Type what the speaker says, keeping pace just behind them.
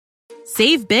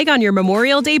Save big on your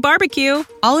Memorial Day barbecue,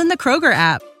 all in the Kroger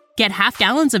app. Get half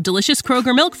gallons of delicious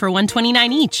Kroger milk for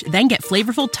 $1.29 each. Then get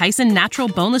flavorful Tyson natural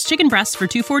boneless chicken breasts for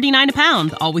 $2.49 a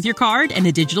pound, all with your card and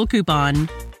a digital coupon.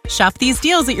 Shop these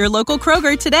deals at your local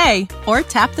Kroger today, or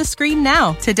tap the screen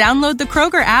now to download the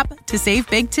Kroger app to save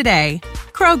big today.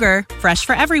 Kroger, fresh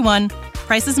for everyone.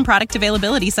 Prices and product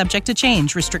availability subject to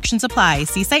change. Restrictions apply.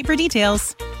 See site for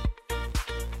details.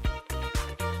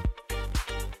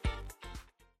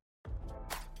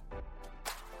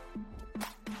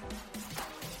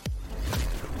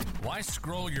 Why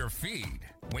scroll your feed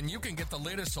when you can get the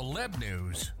latest celeb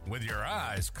news with your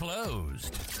eyes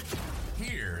closed?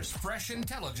 Here's fresh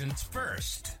intelligence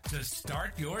first to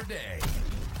start your day.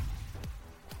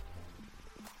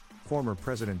 Former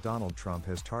President Donald Trump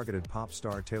has targeted pop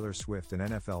star Taylor Swift and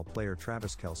NFL player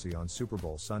Travis Kelce on Super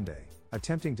Bowl Sunday,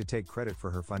 attempting to take credit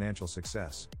for her financial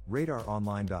success,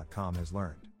 RadarOnline.com has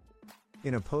learned.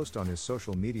 In a post on his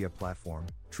social media platform,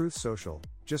 Truth Social,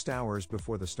 just hours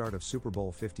before the start of Super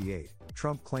Bowl 58,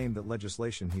 Trump claimed that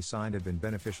legislation he signed had been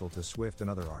beneficial to Swift and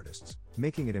other artists,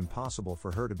 making it impossible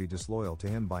for her to be disloyal to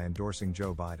him by endorsing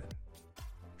Joe Biden.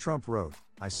 Trump wrote,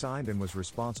 "I signed and was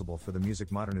responsible for the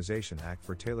Music Modernization Act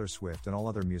for Taylor Swift and all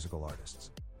other musical artists.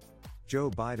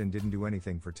 Joe Biden didn't do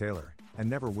anything for Taylor, and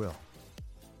never will.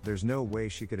 There's no way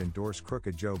she could endorse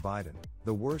crooked Joe Biden,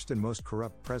 the worst and most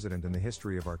corrupt president in the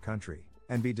history of our country,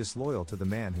 and be disloyal to the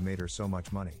man who made her so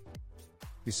much money.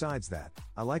 Besides that,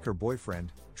 I like her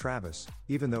boyfriend, Travis,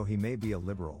 even though he may be a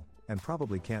liberal, and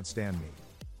probably can't stand me."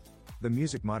 The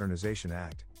Music Modernization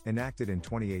Act, enacted in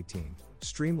 2018,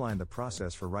 streamlined the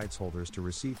process for rights holders to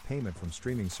receive payment from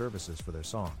streaming services for their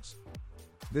songs.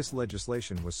 This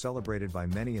legislation was celebrated by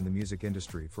many in the music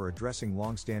industry for addressing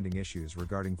long-standing issues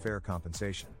regarding fair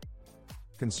compensation.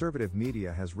 Conservative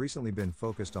media has recently been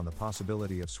focused on the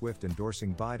possibility of Swift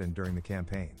endorsing Biden during the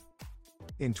campaign.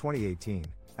 In 2018,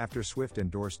 after Swift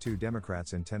endorsed two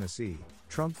Democrats in Tennessee,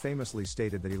 Trump famously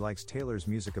stated that he likes Taylor's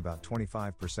music about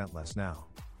 25% less now.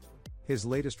 His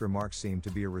latest remarks seem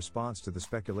to be a response to the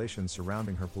speculation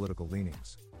surrounding her political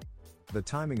leanings. The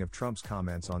timing of Trump's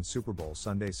comments on Super Bowl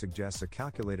Sunday suggests a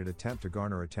calculated attempt to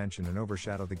garner attention and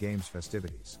overshadow the game's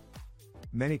festivities.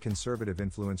 Many conservative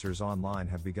influencers online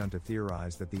have begun to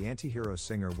theorize that the anti-hero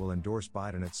singer will endorse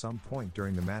Biden at some point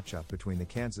during the matchup between the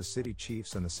Kansas City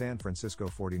Chiefs and the San Francisco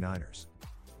 49ers.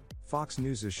 Fox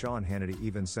News' Sean Hannity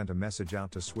even sent a message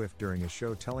out to Swift during his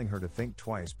show telling her to think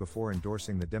twice before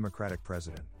endorsing the Democratic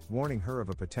president, warning her of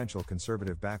a potential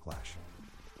conservative backlash.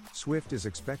 Swift is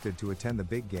expected to attend the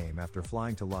big game after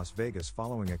flying to Las Vegas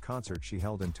following a concert she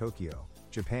held in Tokyo,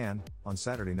 Japan, on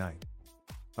Saturday night.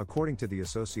 According to the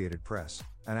Associated Press,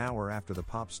 an hour after the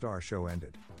pop star show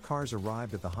ended, cars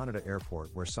arrived at the Haneda airport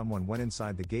where someone went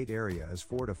inside the gate area as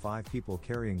 4 to 5 people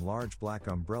carrying large black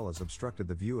umbrellas obstructed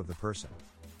the view of the person.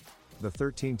 The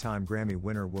 13-time Grammy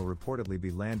winner will reportedly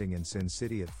be landing in Sin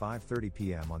City at 5:30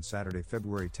 p.m. on Saturday,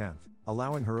 February 10th,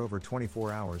 allowing her over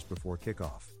 24 hours before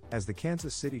kickoff, as the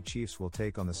Kansas City Chiefs will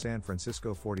take on the San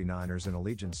Francisco 49ers in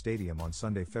Allegiant Stadium on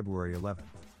Sunday, February 11th.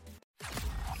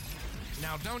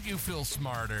 Now, don't you feel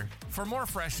smarter? For more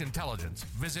fresh intelligence,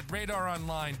 visit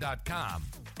RadarOnline.com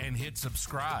and hit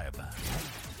subscribe.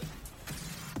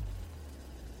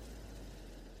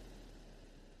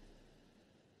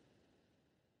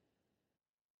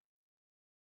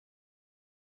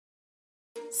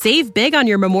 Save big on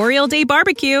your Memorial Day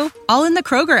barbecue, all in the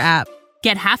Kroger app.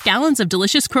 Get half gallons of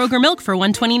delicious Kroger milk for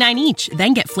 $1.29 each.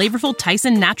 Then get flavorful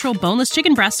Tyson natural boneless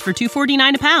chicken breasts for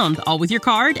 $2.49 a pound, all with your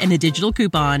card and a digital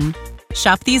coupon.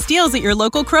 Shop these deals at your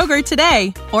local Kroger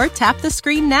today, or tap the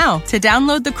screen now to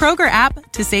download the Kroger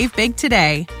app to save big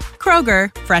today.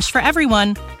 Kroger, fresh for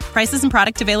everyone. Prices and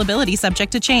product availability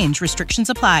subject to change. Restrictions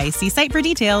apply. See site for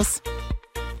details.